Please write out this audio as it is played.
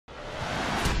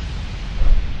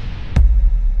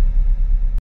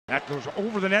That goes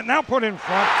over the net, now put in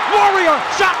front. Loria,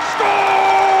 shot, score!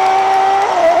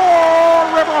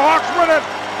 Riverhawks win it.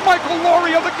 Michael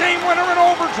Loria, the game winner in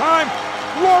overtime.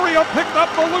 Loria picked up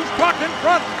the loose puck in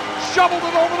front, shoveled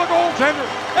it over the goaltender,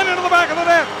 and into the back of the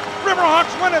net.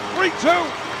 Riverhawks win it 3-2.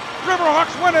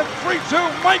 Riverhawks win it 3-2.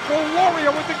 Michael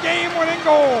Loria with the game-winning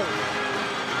goal.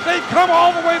 They come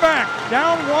all the way back.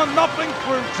 Down 1-0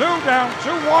 through 2, down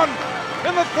 2-1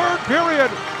 in the third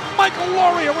period. Michael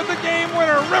Loria with the game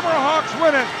winner. Riverhawks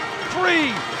win it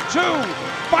 3-2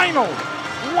 final.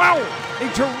 Wow! A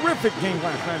terrific game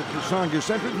last night at Casanga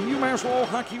Center. The UMass Lowell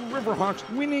Hockey Riverhawks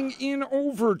winning in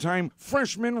overtime.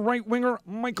 Freshman right winger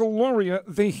Michael Loria,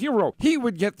 the hero. He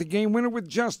would get the game winner with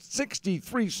just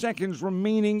 63 seconds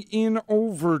remaining in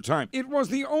overtime. It was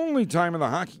the only time in the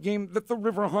hockey game that the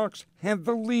Riverhawks had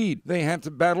the lead. They had to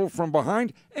battle from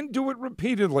behind and do it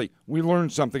repeatedly. We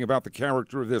learned something about the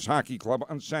character of this hockey club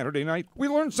on Saturday night. We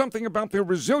learned something about their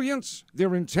resilience,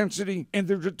 their intensity, and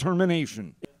their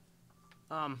determination.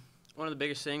 One of the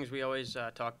biggest things we always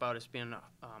talk about is being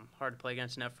hard to play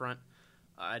against net front.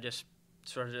 I just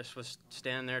was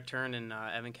standing there, turned, and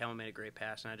Evan Kemmel made a great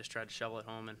pass, and I just tried to shovel it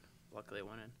home, and luckily it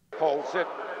went in. Holds it,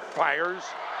 fires,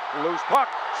 loose puck,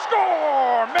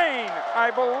 score! Maine! I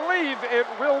believe it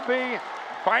will be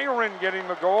Byron getting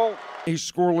the goal. A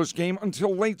scoreless game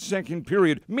until late second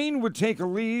period. Maine would take a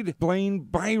lead. Blaine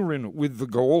Byron with the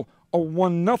goal. A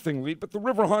 1-0 lead, but the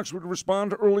Riverhawks would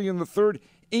respond early in the third.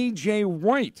 A.J.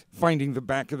 White finding the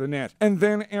back of the net. And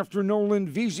then after Nolan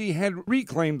Vesey had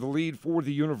reclaimed the lead for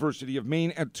the University of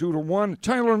Maine at 2-1,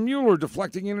 Tyler Mueller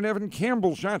deflecting in an Evan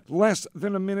Campbell shot less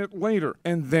than a minute later.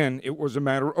 And then it was a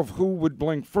matter of who would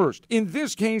blink first. In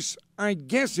this case, I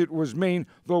guess it was Maine,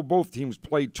 though both teams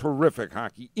played terrific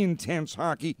hockey, intense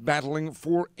hockey, battling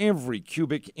for every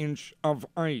cubic inch of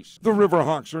ice. The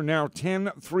Riverhawks are now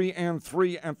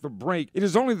 10-3-3 at the break. It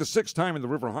is only the sixth time in the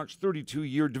Riverhawks'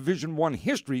 32-year Division I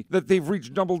history that they've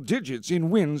reached double digits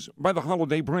in wins by the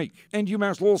holiday break. And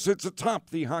UMass Lowell sits atop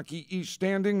the Hockey East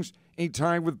standings, a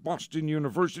tie with Boston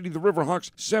University. The Riverhawks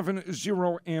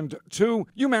 7-0-2.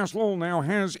 UMass Lowell now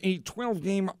has a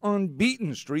 12-game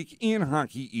unbeaten streak in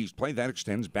Hockey East play. That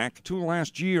extends back to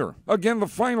last year. Again, the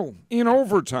final in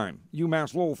overtime.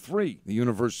 UMass Lowell 3, the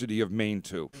University of Maine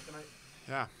 2.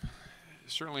 Yeah,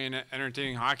 certainly an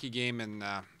entertaining hockey game and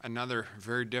another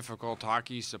very difficult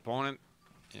Hockey East opponent.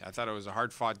 Yeah, I thought it was a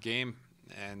hard-fought game,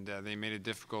 and they made it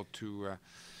difficult to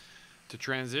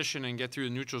transition and get through the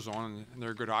neutral zone. And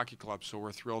they're a good hockey club, so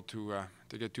we're thrilled to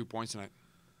get 2 points tonight.